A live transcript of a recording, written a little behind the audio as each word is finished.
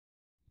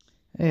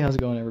Hey, how's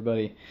it going,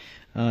 everybody?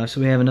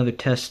 So we have another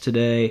test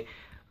today.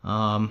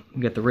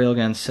 We got the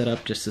railgun set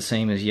up just the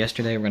same as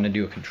yesterday. We're going to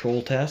do a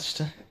control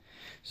test.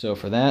 So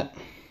for that,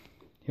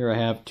 here I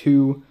have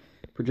two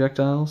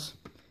projectiles.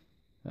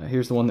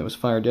 Here's the one that was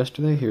fired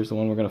yesterday. Here's the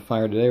one we're going to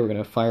fire today. We're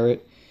going to fire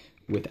it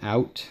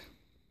without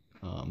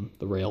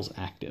the rails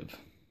active.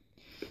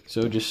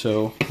 So just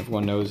so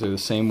everyone knows they're the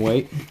same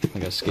weight, I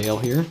got a scale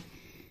here.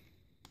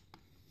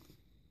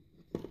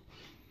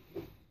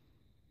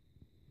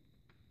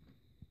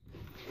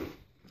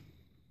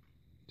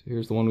 So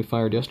here's the one we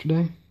fired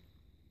yesterday.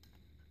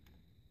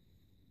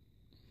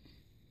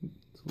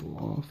 It's a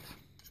little off.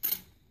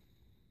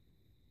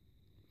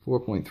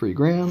 4.3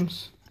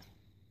 grams.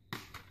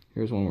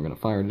 Here's one we're going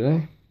to fire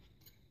today.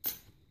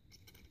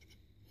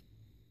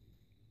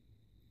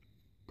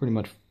 Pretty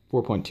much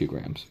 4.2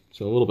 grams,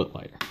 so a little bit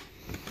lighter.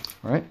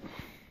 Alright.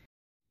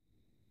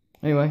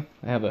 Anyway,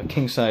 I have a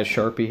king-size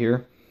Sharpie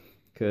here,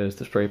 because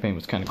the spray paint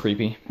was kind of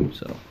creepy,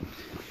 so.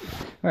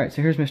 Alright,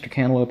 so here's Mr.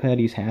 Cantaloupe Head.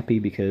 He's happy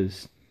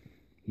because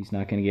he's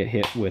not going to get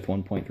hit with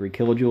 1.3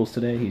 kilojoules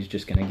today. He's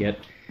just going to get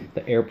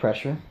the air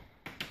pressure.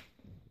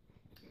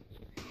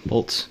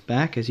 Bolts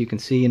back, as you can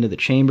see, into the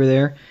chamber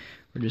there.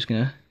 We're just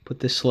going to put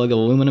this slug of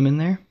aluminum in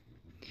there.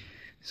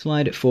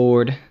 Slide it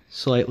forward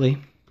slightly,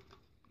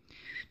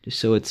 just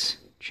so it's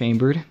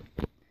chambered.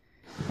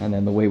 And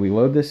then the way we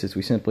load this is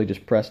we simply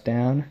just press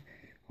down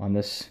on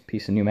this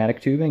piece of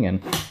pneumatic tubing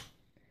and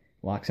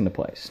locks into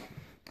place.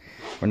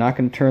 We're not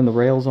going to turn the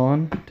rails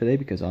on today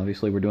because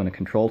obviously we're doing a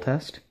control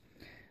test.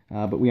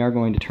 But we are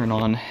going to turn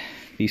on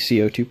the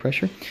CO2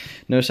 pressure.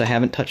 Notice I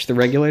haven't touched the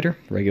regulator.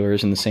 The regulator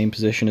is in the same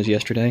position as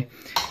yesterday.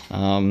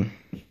 I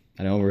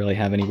don't really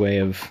have any way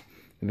of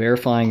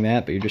verifying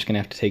that, but you're just going to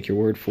have to take your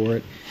word for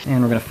it.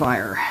 And we're going to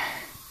fire.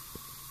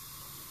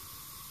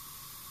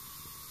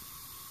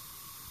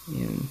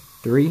 In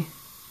 3,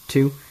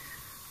 2,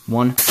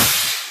 1.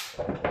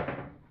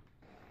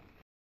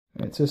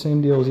 Alright, so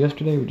same deal as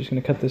yesterday. We're just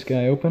going to cut this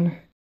guy open.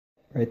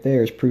 Right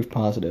there is proof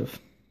positive.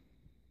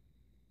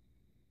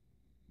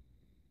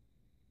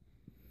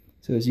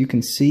 So as you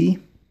can see,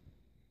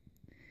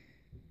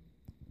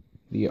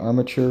 the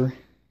armature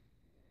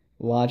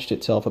lodged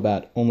itself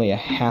about only a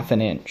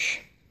 ½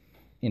 inch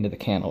into the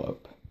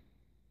cantaloupe.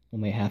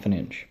 Only a ½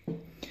 inch.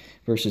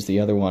 Versus the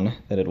other one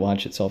that had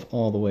lodged itself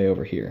all the way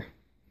over here.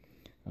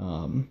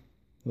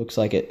 Looks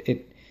like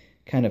it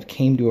kind of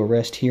came to a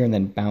rest here and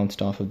then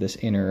bounced off of this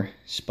inner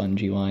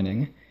spongy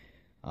lining.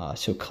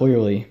 So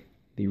clearly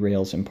the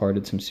rails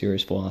imparted some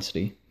serious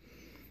velocity.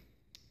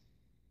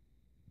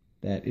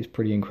 That is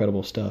pretty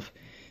incredible stuff.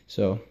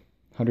 So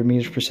 100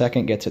 meters per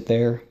second gets it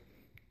there,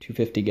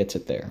 250 gets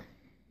it there.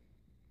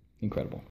 Incredible.